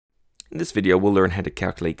In this video, we'll learn how to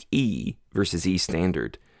calculate E versus E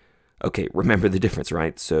standard. Okay, remember the difference,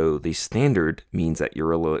 right? So the standard means that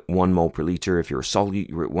you're at 1 mole per liter. If you're a solid,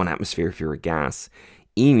 you're at 1 atmosphere if you're a gas.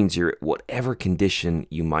 E means you're at whatever condition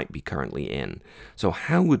you might be currently in. So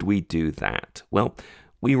how would we do that? Well,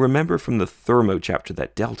 we remember from the thermo chapter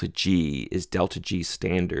that delta G is delta G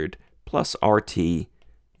standard plus RT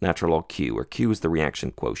natural log Q, where Q is the reaction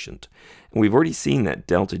quotient. And we've already seen that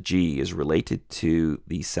delta G is related to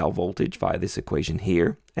the cell voltage via this equation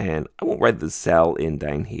here, and I won't write the cell in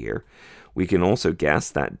down here. We can also guess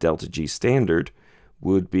that delta G standard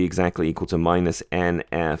would be exactly equal to minus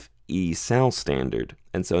NF E cell standard.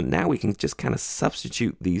 And so now we can just kind of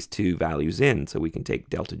substitute these two values in. So we can take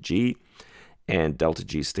delta G and delta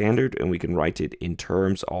G standard, and we can write it in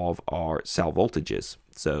terms of our cell voltages.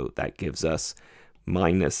 So that gives us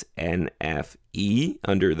minus NFE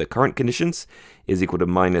under the current conditions is equal to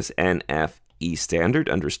minus NFE standard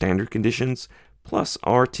under standard conditions plus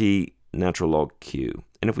RT natural log Q.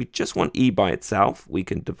 And if we just want E by itself, we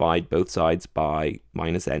can divide both sides by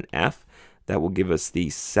minus NF. That will give us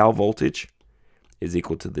the cell voltage is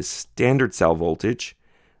equal to the standard cell voltage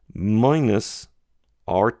minus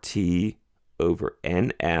RT over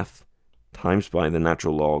NF times by the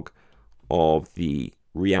natural log of the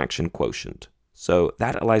reaction quotient. So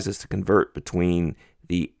that allows us to convert between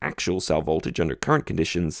the actual cell voltage under current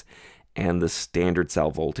conditions and the standard cell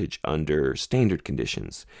voltage under standard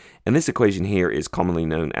conditions. And this equation here is commonly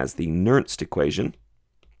known as the Nernst equation,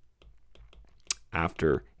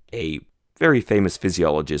 after a very famous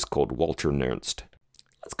physiologist called Walter Nernst.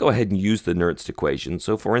 Let's go ahead and use the Nernst equation.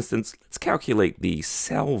 So for instance, let's calculate the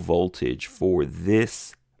cell voltage for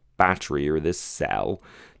this battery or this cell.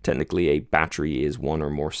 Technically, a battery is one or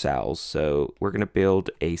more cells, so we're going to build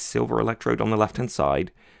a silver electrode on the left-hand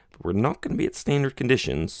side, but we're not going to be at standard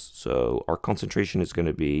conditions, so our concentration is going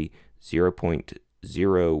to be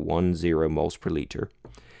 0.010 moles per liter.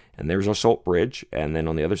 And there's our salt bridge, and then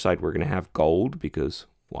on the other side we're going to have gold, because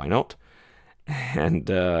why not? And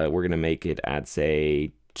we're going to make it at,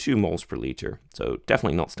 say, 2 moles per liter, so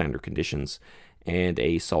definitely not standard conditions, and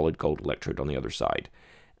a solid gold electrode on the other side.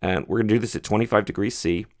 And we're going to do this at 25 degrees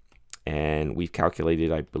C, and we've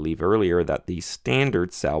calculated, I believe earlier, that the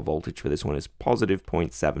standard cell voltage for this one is positive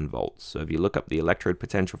 0.7 volts. So if you look up the electrode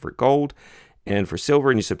potential for gold and for silver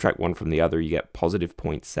and you subtract one from the other, you get positive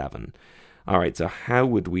 0.7. All right, so how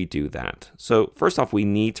would we do that? So first off, we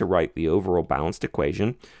need to write the overall balanced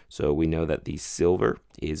equation. So we know that the silver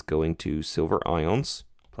is going to silver ions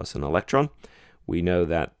plus an electron. We know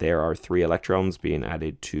that there are 3 electrons being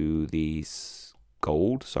added to the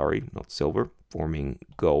gold, sorry, not silver, forming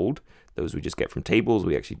gold. Those we just get from tables.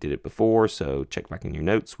 We actually did it before, so check back in your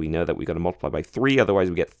notes. We know that we got to multiply by 3, otherwise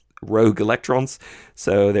we get rogue electrons.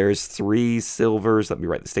 So there's 3 silvers, let me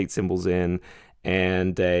write the state symbols in,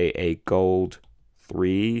 and a gold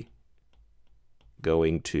 3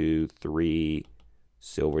 going to 3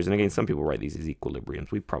 silvers. And again, some people write these as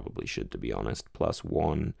equilibriums. We probably should, to be honest. Plus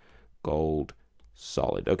 1 gold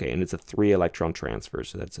solid. Okay, and it's a 3 electron transfer,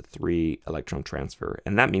 so that's a 3 electron transfer.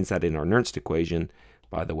 And that means that in our Nernst equation,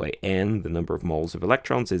 by the way, N, the number of moles of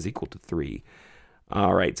electrons, is equal to 3.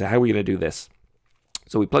 All right, so how are we going to do this?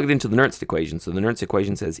 So we plug it into the Nernst equation. So the Nernst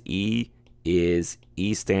equation says E is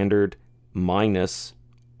E standard minus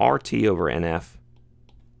RT over NF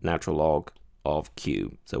natural log of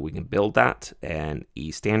Q. So we can build that, and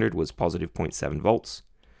E standard was positive 0.7 volts.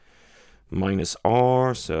 Minus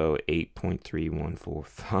R, so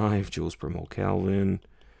 8.3145 joules per mole Kelvin.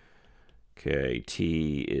 Okay,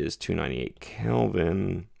 T is 298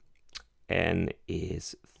 Kelvin. N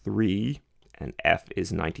is 3, and F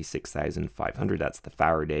is 96,500. That's the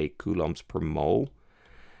Faraday coulombs per mole.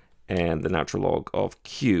 And the natural log of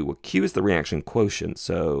Q. Well, Q is the reaction quotient,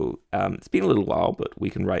 so it's been a little while, but we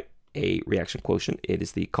can write a reaction quotient. It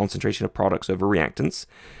is the concentration of products over reactants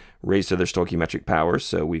raised to their stoichiometric power.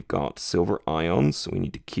 So we've got silver ions, so we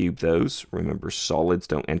need to cube those. Remember, solids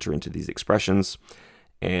don't enter into these expressions.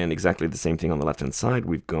 And exactly the same thing on the left-hand side.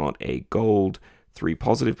 We've got a gold 3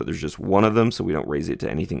 positive, but there's just one of them, so we don't raise it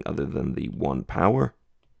to anything other than the 1 power.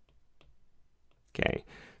 Okay,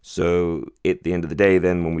 so at the end of the day,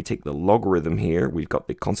 then, when we take the logarithm here, we've got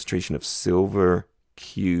the concentration of silver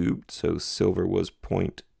cubed. So silver was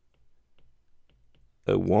 0.01.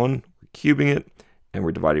 We're cubing it. And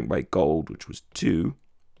we're dividing by gold, which was 2.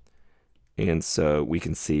 And so we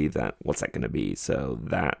can see that, what's that going to be? So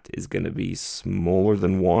that is going to be smaller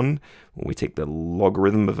than 1. When we take the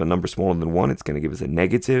logarithm of a number smaller than 1, it's going to give us a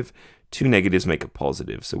negative. 2 negatives make a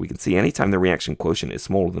positive. So we can see anytime the reaction quotient is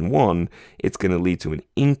smaller than 1, it's going to lead to an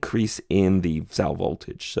increase in the cell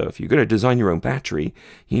voltage. So if you're going to design your own battery,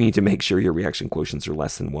 you need to make sure your reaction quotients are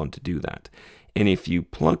less than 1 to do that. And if you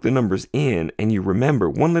plug the numbers in and you remember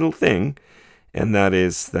one little thing, and that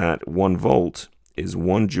is that 1 volt is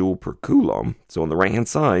 1 joule per coulomb. So on the right hand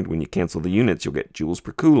side, when you cancel the units, you'll get joules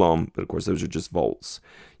per coulomb, but of course those are just volts.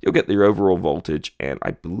 You'll get your overall voltage, and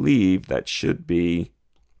I believe that should be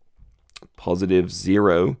positive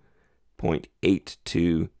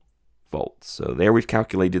 0.82 volts. So there we've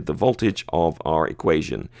calculated the voltage of our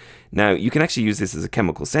equation. Now you can actually use this as a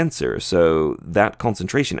chemical sensor, so that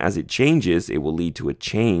concentration, as it changes, it will lead to a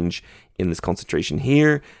change in this concentration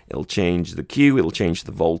here. It'll change the Q, it'll change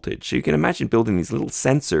the voltage. So you can imagine building these little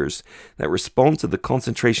sensors that respond to the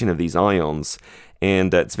concentration of these ions,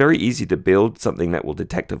 and it's very easy to build something that will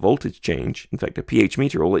detect a voltage change. In fact, a pH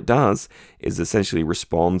meter, all it does is essentially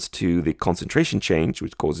responds to the concentration change,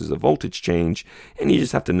 which causes a voltage change, and you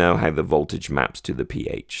just have to know how the voltage maps to the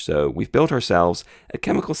pH. So we've built ourselves a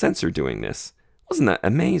chemical sensor doing this. Wasn't that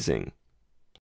amazing?